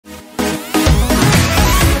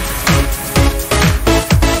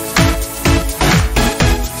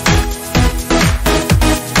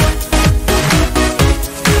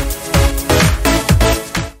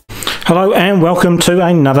Hello and welcome to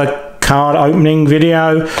another card opening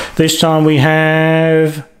video. This time we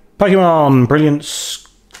have Pokemon Brilliant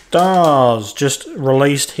Stars, just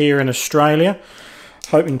released here in Australia.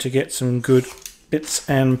 Hoping to get some good bits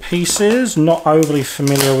and pieces. Not overly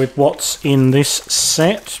familiar with what's in this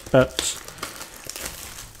set, but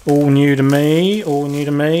all new to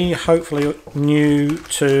me, hopefully new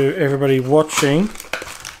to everybody watching.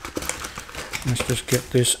 Let's just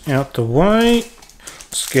get this out the way.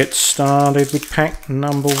 Let's get started with pack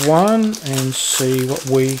number 1 and see what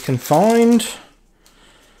we can find.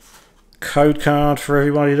 Code card for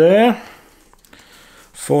everybody there.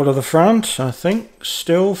 4 to the front, I think,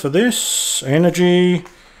 still for this. Energy,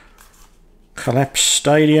 Collapse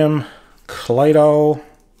Stadium, Claydol,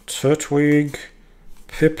 Turtwig,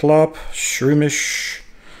 Piplup, Shroomish,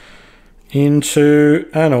 into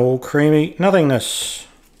an all creamy nothingness.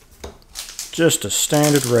 Just a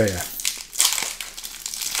standard rare.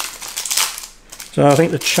 So I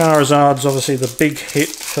think the Charizard's obviously the big hit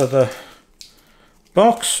for the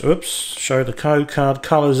box. Oops, show the code card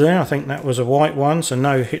colours there. I think that was a white one, so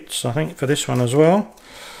no hits I think for this one as well.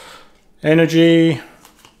 Energy,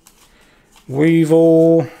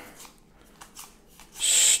 Weevil,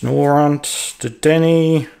 Snorunt,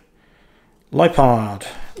 Dedenne, Lipard,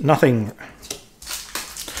 nothing.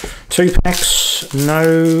 2 packs,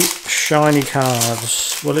 no shiny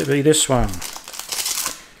cards. Will it be this one?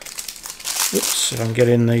 Oops, if I can get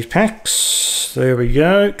in these packs. There we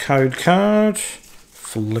go, code card.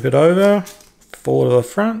 Flip it over. 4 to the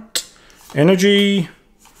front. Energy,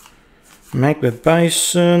 Magma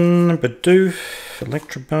Basin, Bidoof,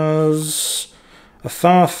 Electabuzz, a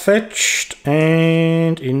Farfetch'd,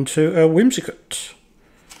 and into a Whimsicott.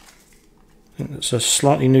 I think that's a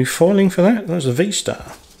slightly new foiling for that. That's a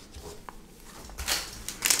V-Star.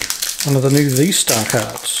 One of the new V-Star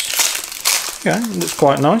cards. Okay, looks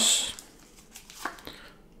quite nice.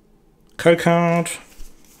 Code card.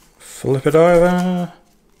 Flip it over.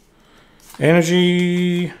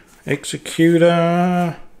 Energy,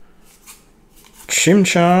 Executor,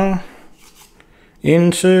 Chimchar,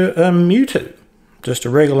 into a Mewtwo. Just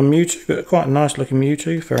a regular Mewtwo, but quite a nice looking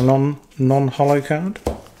Mewtwo for a non-holo card.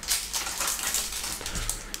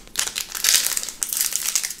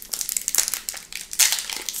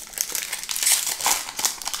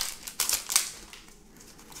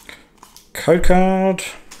 Code card.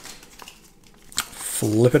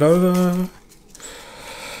 Flip it over.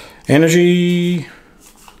 Energy,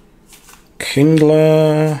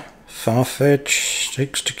 Kindler, Farfetch'd,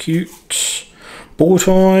 Execute,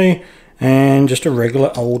 Baltoy, and just a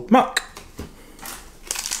regular old muck.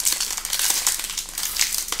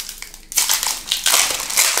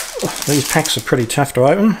 These packs are pretty tough to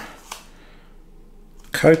open.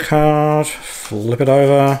 Code card, flip it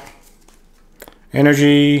over.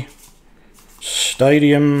 Energy,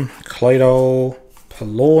 Stadium, Claydol,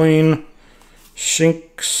 Purloin,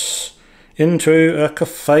 Shinx, into a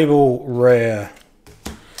Clefable rare.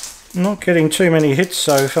 Not getting too many hits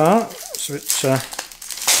so far, so it's a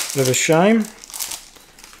bit of a shame.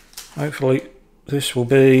 Hopefully this will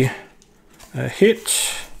be a hit.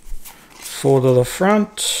 4 to the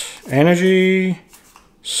front. Energy,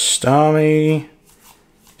 Starmie,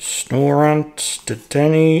 Snorunt,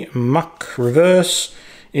 Dedenne, Muck reverse,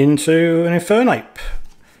 into an Infernape.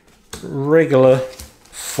 Regular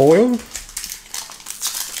foil.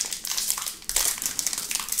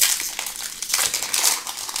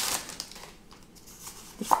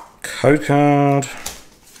 Code card,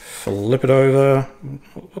 flip it over.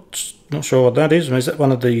 Not sure what that is. Is that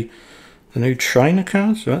one of the new trainer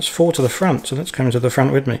cards? So that's 4 to the front, so that's coming to the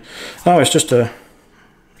front with me. Oh, it's just a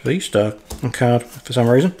V-Star card for some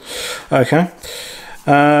reason. Okay.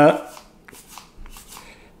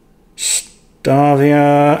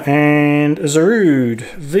 Staravia and Zarude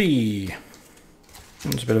V.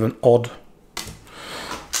 It's a bit of an odd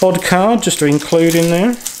card just to include in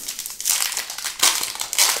there.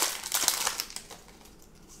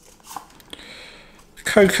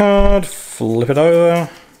 Code card, flip it over.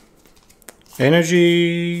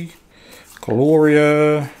 Energy,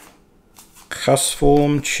 Gloria,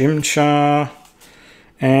 Custform, Chimchar,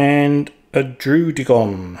 and a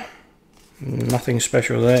Druddigon. Nothing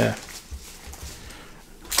special there.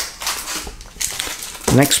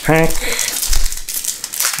 Next pack.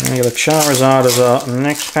 Now the Charizard as our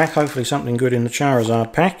next pack. Hopefully something good in the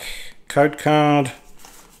Charizard pack. Code card,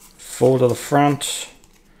 4 to the front.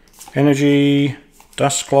 Energy,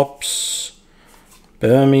 Dusclops,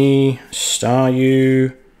 Burmy,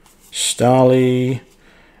 Staryu, Starly,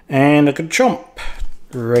 and a Garchomp,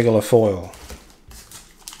 regular foil.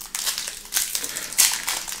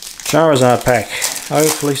 Charizard pack.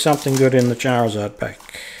 Hopefully something good in the Charizard pack.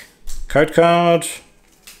 Code card.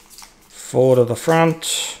 4 to the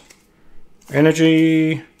front.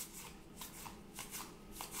 Energy.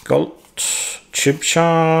 Galt.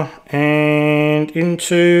 Chibchar. And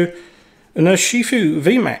into an Urshifu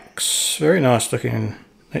VMAX. Very nice looking.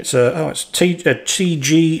 It's a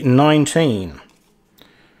TG19.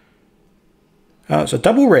 Oh, it's a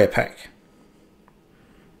double rare pack.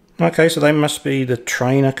 Okay, so they must be the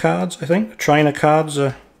trainer cards, I think. The trainer cards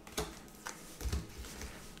are...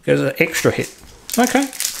 There's an extra hit. Okay.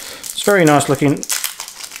 It's very nice looking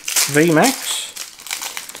VMAX.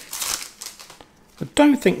 I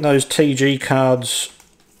don't think those TG cards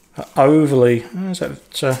are overly...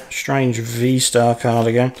 It's a strange V-Star card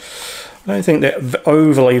again. I don't think they're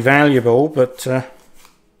overly valuable, but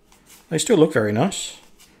they still look very nice.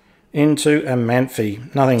 Into a Manphy.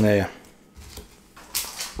 Nothing there.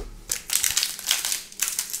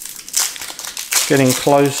 Getting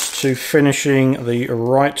close to finishing the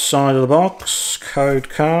right side of the box. Code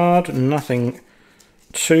card. Nothing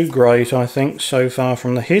too great, I think, so far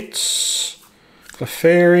from the hits.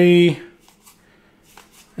 Clefairy.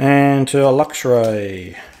 And to a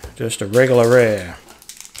Luxray. Just a regular rare.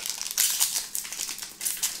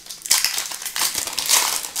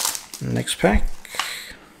 Next pack.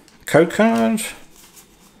 Code card.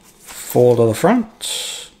 4 to the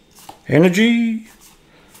front. Energy.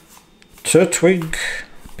 Turtwig.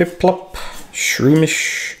 Piplup.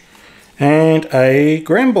 Shroomish. And a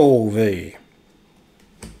Granbull V.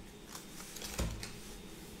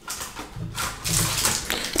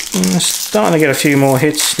 Starting to get a few more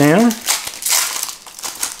hits now.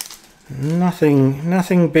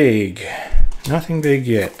 Nothing big. Nothing big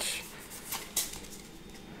yet.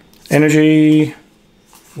 Energy,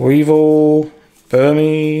 Weevil,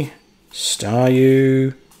 Burmy,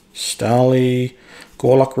 Staryu, Starly,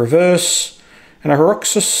 Gorlok Reverse, and a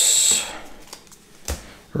Heroxus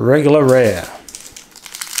regular rare.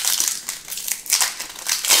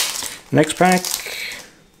 Next pack,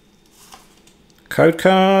 code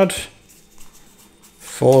card,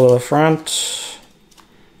 4 to the front,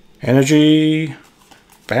 Energy,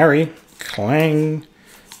 Barry, Clang,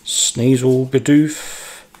 Sneasel,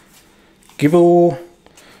 Bidoof, Gibble,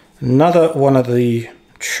 another one of the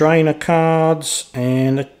trainer cards,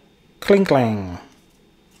 and a Klinklang.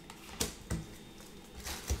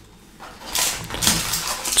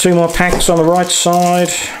 2 more packs on the right side.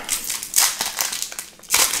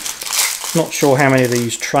 Not sure how many of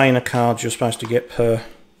these trainer cards you're supposed to get per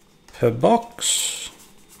box.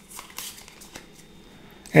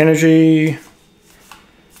 Energy,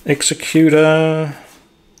 Executor,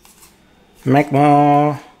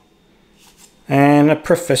 Magmar, and a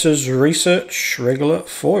Professor's Research regular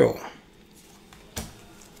foil.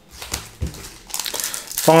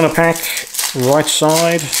 Final pack, right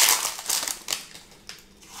side.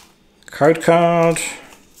 Code card.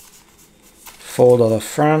 4 to the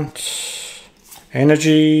front.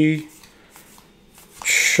 Energy.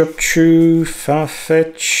 Chupchu,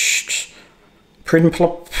 Farfetch'd,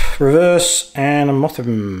 Prinplup Reverse, and a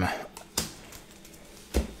Mothim.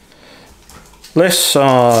 Left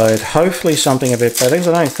side, hopefully something a bit better, because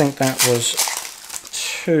I don't think that was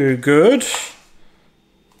too good.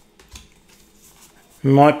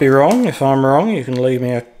 Might be wrong. If I'm wrong, you can leave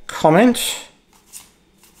me a comment.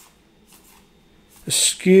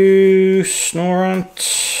 Askew,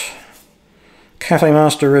 Snorunt, Cafe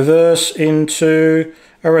Master Reverse into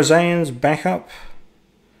a Razan's Backup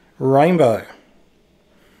Rainbow.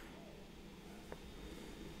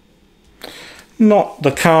 Not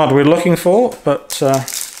the card we're looking for, but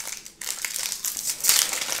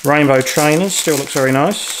Rainbow Trainers still looks very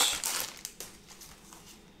nice.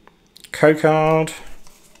 Code card,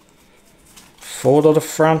 4 to the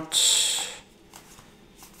front.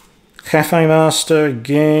 Cafe Master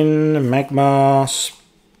again, Magmar,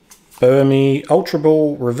 Burmy, Ultra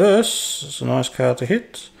Ball Reverse, it's a nice card to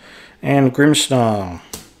hit, and Grimmsnarl.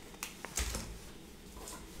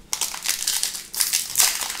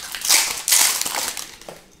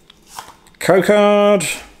 Code card,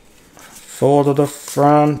 4 to the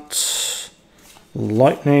front,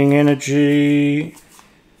 Lightning Energy,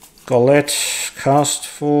 Golett, Cast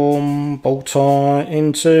Form, Boltai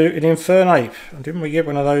into an Infernape. Didn't we get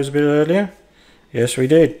one of those a bit earlier? Yes, we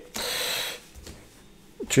did.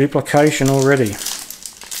 Duplication already.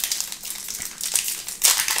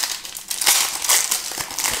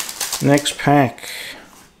 Next pack,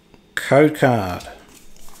 code card.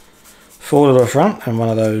 4 to the front, and one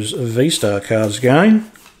of those V-Star cards again.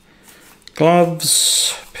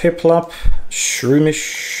 Gloves, Piplup,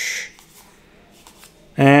 Shroomish,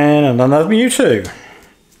 and another Mewtwo.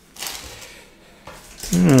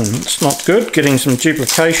 It's not good, getting some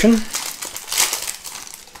duplication.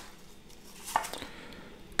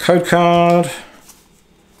 Code card,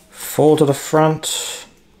 4 to the front.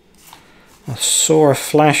 I saw a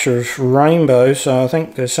flash of rainbow, so I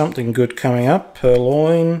think there's something good coming up.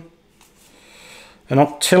 Purloin, an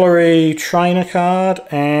Octillery trainer card,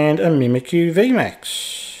 and a Mimikyu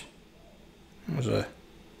VMAX. That was a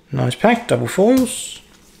nice pack, double foils.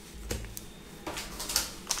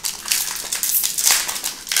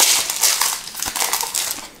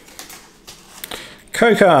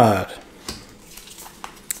 Code card,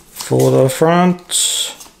 4 to the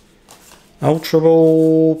front. Ultra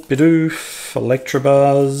Ball, Bidoof,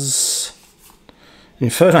 Electabuzz,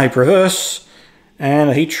 Infernape Reverse, and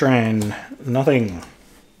a Heatran. Nothing.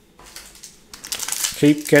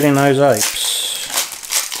 Keep getting those apes.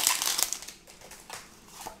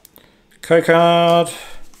 Code card,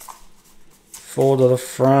 4 to the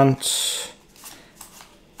front.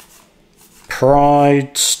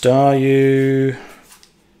 Pride, Staryu,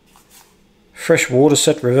 Fresh Water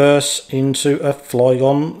Set Reverse into a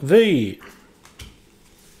Flygon V.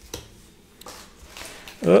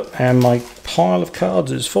 Oh, and my pile of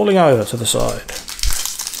cards is falling over to the side.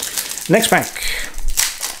 Next pack.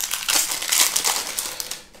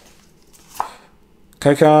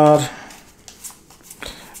 Code card.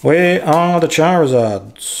 Where are the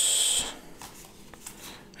Charizards?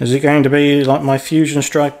 Is it going to be like my Fusion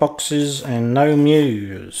Strike boxes and no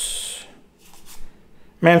Mews?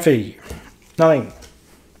 Manphy. Nothing.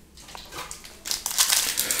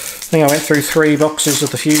 I think I went through 3 boxes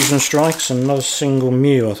of the Fusion Strikes and not a single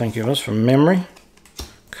Mew, I think it was, from memory.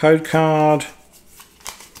 Code card.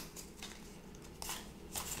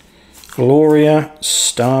 Gloria,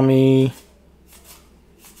 Starmie,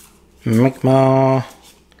 Magmar,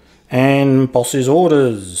 and Boss's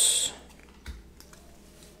Orders.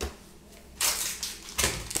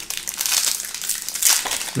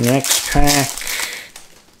 Next pack.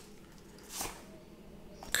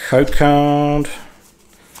 Code card.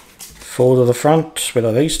 4 to the front with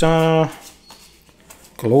a V-Star,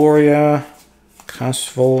 Gloria,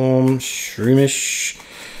 Castform, Shroomish,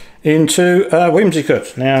 into a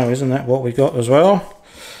Whimsicott. Now, isn't that what we got as well?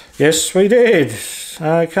 Yes, we did.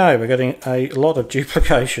 Okay, we're getting a lot of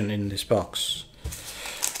duplication in this box.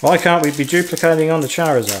 Why can't we be duplicating on the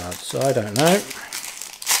Charizards? I don't know.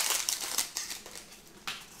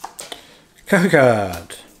 Code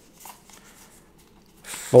card.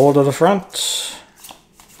 4 to the front.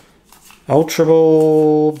 Ultra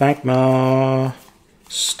Ball, Magmar,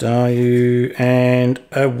 Staryu, and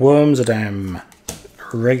a Wormsadam.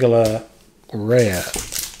 Regular rare.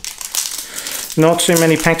 Not too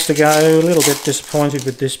many packs to go. A little bit disappointed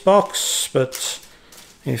with this box, but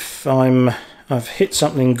if I've hit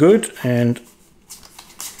something good and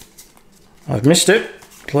I've missed it,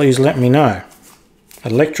 please let me know.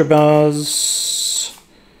 Electabuzz,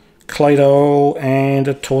 Claydol, and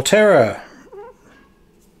a Torterra.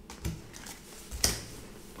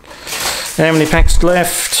 How many packs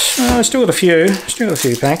left? Still got a few. Still got a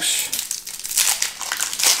few packs.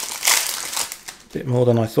 A bit more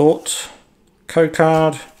than I thought. Code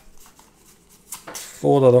card.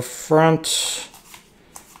 4 to the front.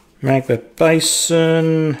 Magma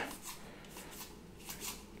Basin.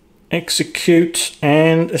 Execute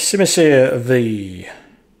and a Simisear V.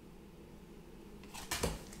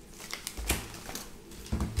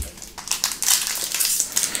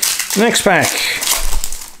 Next pack.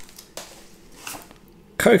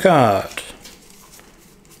 Code card.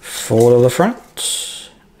 4 to the front.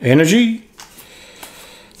 Energy.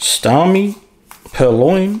 Starmie.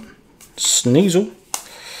 Purloin. Sneasel.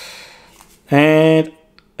 And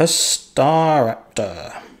a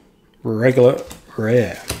Staraptor. Regular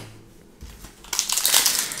rare. I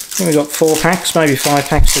think we've got 4 packs, maybe 5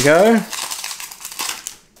 packs to go.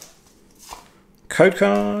 Code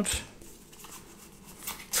card.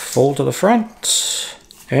 4 to the front.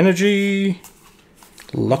 Energy.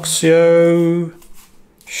 Luxio,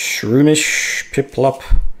 Shroomish, Piplup,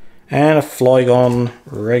 and a Flygon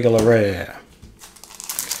regular rare.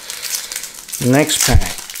 Next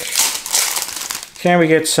pack. Can we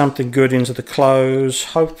get something good into the close?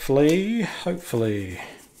 Hopefully.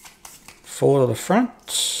 4 to the front.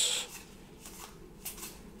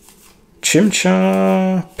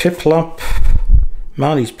 Chimchar, Piplup,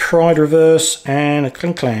 Marty's Pride Reverse, and a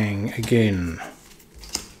Klinklang again.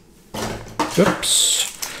 Oops.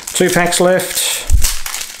 2 packs left.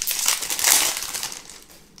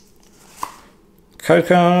 Code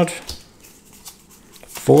card.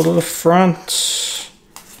 4 to the front.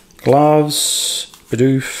 Gloves.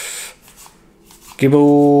 Bidoof.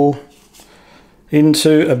 Gibble.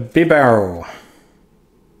 Into a Bibarrel.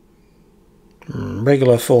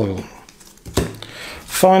 regular foil.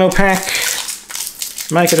 Final pack.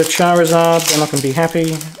 Make it a Charizard, then I can be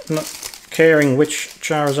happy, not caring which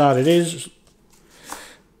Charizard it is.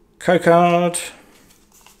 Card.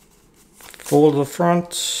 Foil to the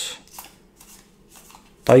front.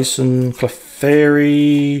 Basin,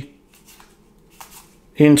 Clefairy.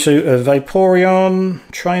 Into a Vaporeon,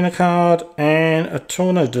 Trainer card, and a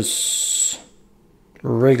Tornadus.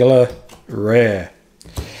 Regular rare.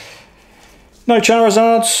 No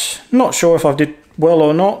Charizards. Not sure if I did well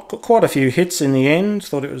or not. Got quite a few hits in the end.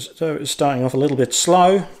 Thought it was starting off a little bit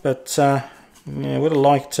slow, but yeah, would have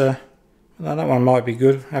liked. That one might be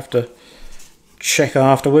good. Have to check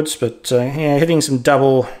afterwards, but yeah, hitting some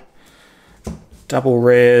double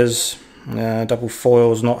rares, double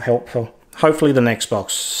foils not helpful. Hopefully the next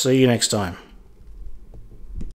box. See you next time.